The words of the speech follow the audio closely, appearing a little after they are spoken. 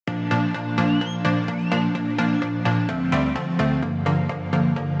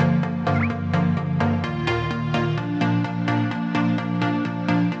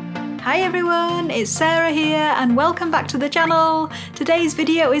everyone, it's Sarah here and welcome back to the channel. Today's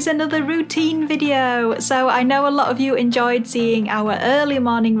video is another routine video. So I know a lot of you enjoyed seeing our early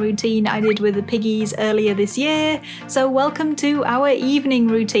morning routine I did with the piggies earlier this year, so welcome to our evening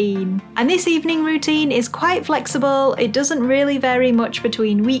routine. And this evening routine is quite flexible. It doesn't really vary much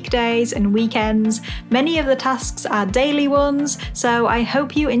between weekdays and weekends. Many of the tasks are daily ones, so I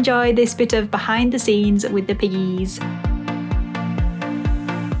hope you enjoy this bit of behind the scenes with the piggies.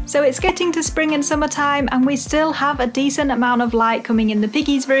 So it's getting to spring and summertime and we still have a decent amount of light coming in the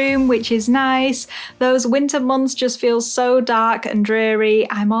piggies' room, which is nice. Those winter months just feel so dark and dreary.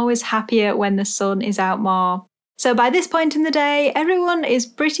 I'm always happier when the sun is out more. So by this point in the day, everyone is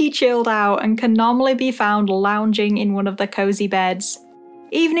pretty chilled out and can normally be found lounging in one of the cozy beds.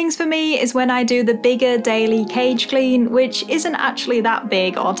 Evenings for me is when I do the bigger daily cage clean, which isn't actually that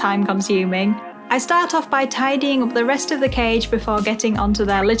big or time consuming. I start off by tidying up the rest of the cage before getting onto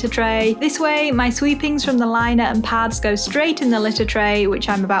their litter tray. This way, my sweepings from the liner and pads go straight in the litter tray, which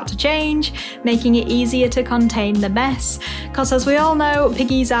I'm about to change, making it easier to contain the mess, because as we all know,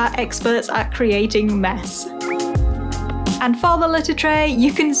 piggies are experts at creating mess. And for the litter tray,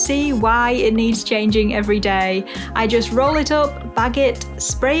 you can see why it needs changing every day. I just roll it up, bag it,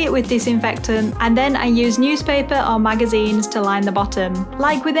 spray it with disinfectant, and then I use newspaper or magazines to line the bottom.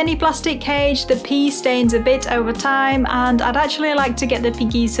 Like with any plastic cage, the pee stains a bit over time, and I'd actually like to get the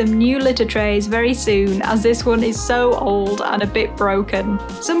piggies some new litter trays very soon, as this one is so old and a bit broken.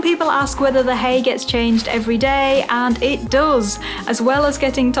 Some people ask whether the hay gets changed every day, and it does, as well as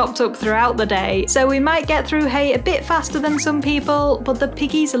getting topped up throughout the day. So we might get through hay a bit faster than some people, but the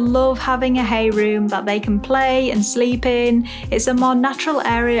piggies love having a hay room that they can play and sleep in. It's a more natural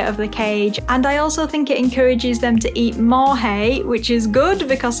area of the cage, and I also think it encourages them to eat more hay, which is good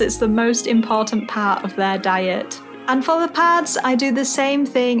because it's the most important part of their diet. And for the pads, I do the same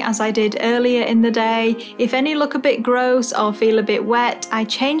thing as I did earlier in the day. If any look a bit gross or feel a bit wet, I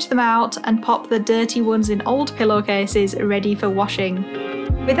change them out and pop the dirty ones in old pillowcases ready for washing.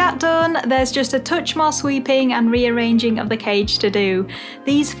 With that done, there's just a touch more sweeping and rearranging of the cage to do.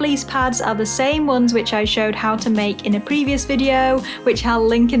 These fleece pads are the same ones which I showed how to make in a previous video, which I'll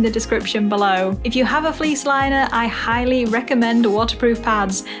link in the description below. If you have a fleece liner, I highly recommend waterproof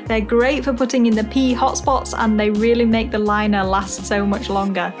pads. They're great for putting in the pee hotspots and they really make the liner last so much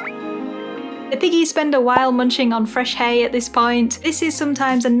longer. The piggies spend a while munching on fresh hay at this point. This is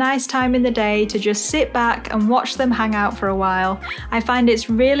sometimes a nice time in the day to just sit back and watch them hang out for a while. I find it's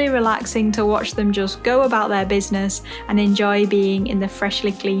really relaxing to watch them just go about their business and enjoy being in the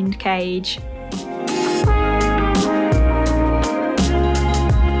freshly cleaned cage.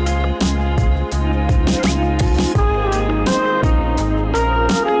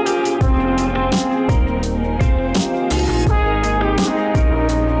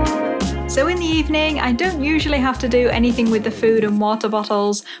 So in the evening, I don't usually have to do anything with the food and water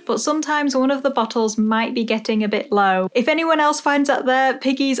bottles, but sometimes one of the bottles might be getting a bit low. If anyone else finds out their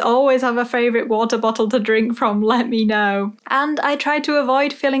piggies always have a favourite water bottle to drink from, let me know. And I try to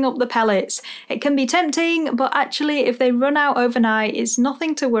avoid filling up the pellets. It can be tempting, but actually if they run out overnight, it's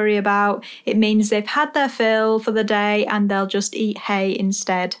nothing to worry about. It means they've had their fill for the day and they'll just eat hay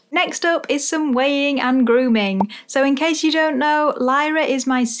instead. Next up is some weighing and grooming. So in case you don't know, Lyra is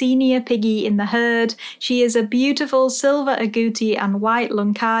my senior piggy in the herd. She is a beautiful silver agouti and white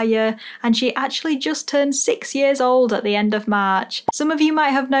lunkaya, and she actually just turned 6 years old at the end of March. Some of you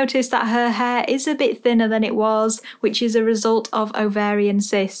might have noticed that her hair is a bit thinner than it was, which is a result of ovarian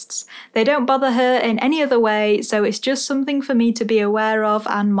cysts. They don't bother her in any other way, so it's just something for me to be aware of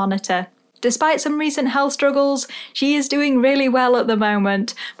and monitor. Despite some recent health struggles, she is doing really well at the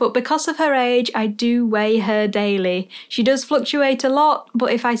moment, but because of her age, I do weigh her daily. She does fluctuate a lot,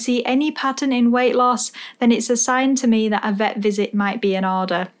 but if I see any pattern in weight loss, then it's a sign to me that a vet visit might be in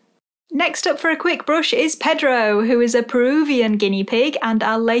order. Next up for a quick brush is Pedro, who is a Peruvian guinea pig and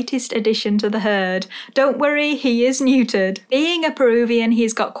our latest addition to the herd. Don't worry, he is neutered. Being a Peruvian,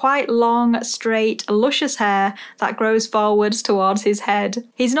 he's got quite long, straight, luscious hair that grows forwards towards his head.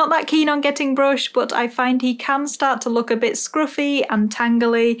 He's not that keen on getting brushed, but I find he can start to look a bit scruffy and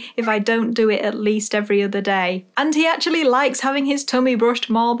tangly if I don't do it at least every other day. And he actually likes having his tummy brushed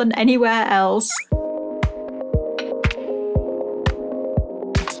more than anywhere else.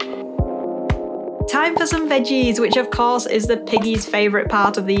 Time for some veggies, which of course is the piggies' favourite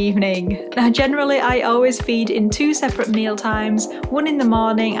part of the evening. Now generally I always feed in 2 separate meal times, one in the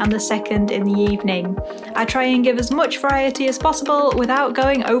morning and the second in the evening. I try and give as much variety as possible without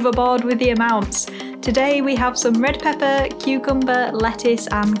going overboard with the amounts. Today we have some red pepper, cucumber, lettuce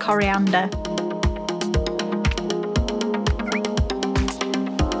and coriander.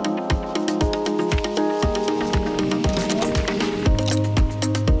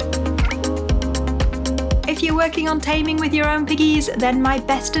 you're working on taming with your own piggies, then my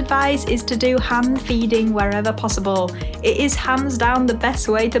best advice is to do hand feeding wherever possible. It is hands down the best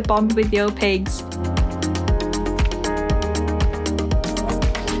way to bond with your pigs.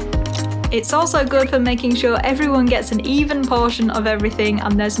 It's also good for making sure everyone gets an even portion of everything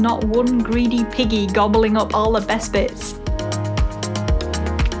and there's not one greedy piggy gobbling up all the best bits.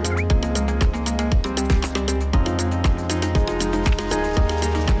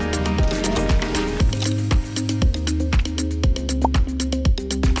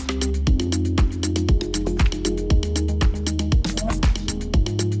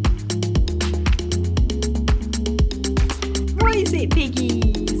 What is it,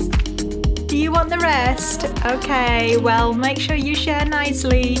 piggies? Do you want the rest? Okay, well, make sure you share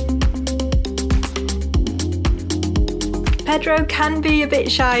nicely. Pedro can be a bit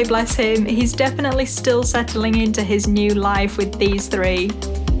shy, bless him. He's definitely still settling into his new life with these three.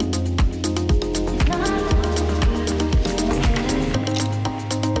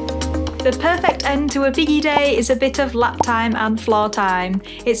 The perfect end to a piggy day is a bit of lap time and floor time.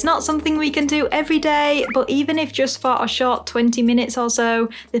 It's not something we can do every day, but even if just for a short 20 minutes or so,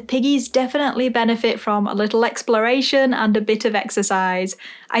 the piggies definitely benefit from a little exploration and a bit of exercise.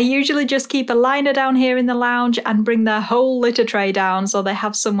 I usually just keep a liner down here in the lounge and bring their whole litter tray down so they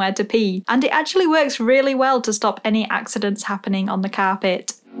have somewhere to pee. And it actually works really well to stop any accidents happening on the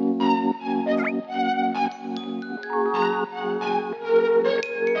carpet.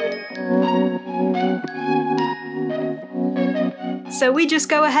 So we just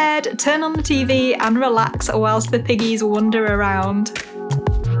go ahead, turn on the TV and relax whilst the piggies wander around.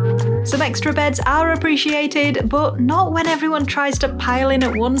 Some extra beds are appreciated, but not when everyone tries to pile in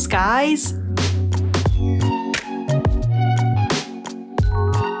at once, guys.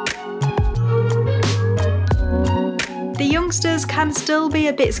 The youngsters can still be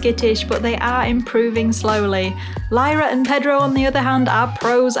a bit skittish, but they are improving slowly. Lyra and Pedro, on the other hand, are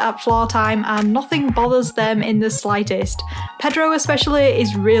pros at floor time and nothing bothers them in the slightest. Pedro especially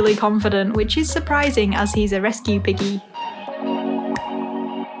is really confident, which is surprising as he's a rescue piggy.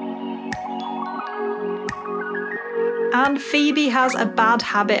 And Phoebe has a bad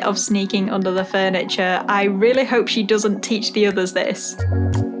habit of sneaking under the furniture. I really hope she doesn't teach the others this.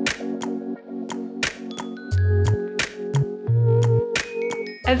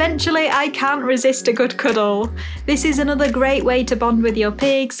 Eventually, I can't resist a good cuddle. This is another great way to bond with your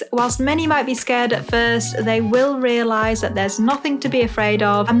pigs. Whilst many might be scared at first, they will realise that there's nothing to be afraid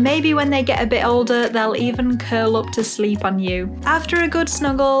of, and maybe when they get a bit older, they'll even curl up to sleep on you. After a good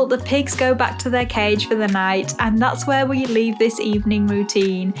snuggle, the pigs go back to their cage for the night, and that's where we leave this evening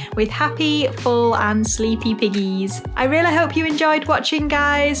routine, with happy, full and sleepy piggies. I really hope you enjoyed watching,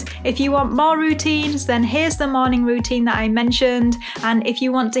 guys. If you want more routines, then here's the morning routine that I mentioned, and if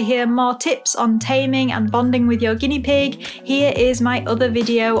you want to hear more tips on taming and bonding with your guinea pig, here is my other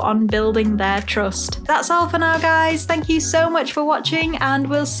video on building their trust. That's all for now, guys. Thank you so much for watching and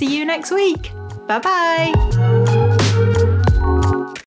we'll see you next week. Bye bye!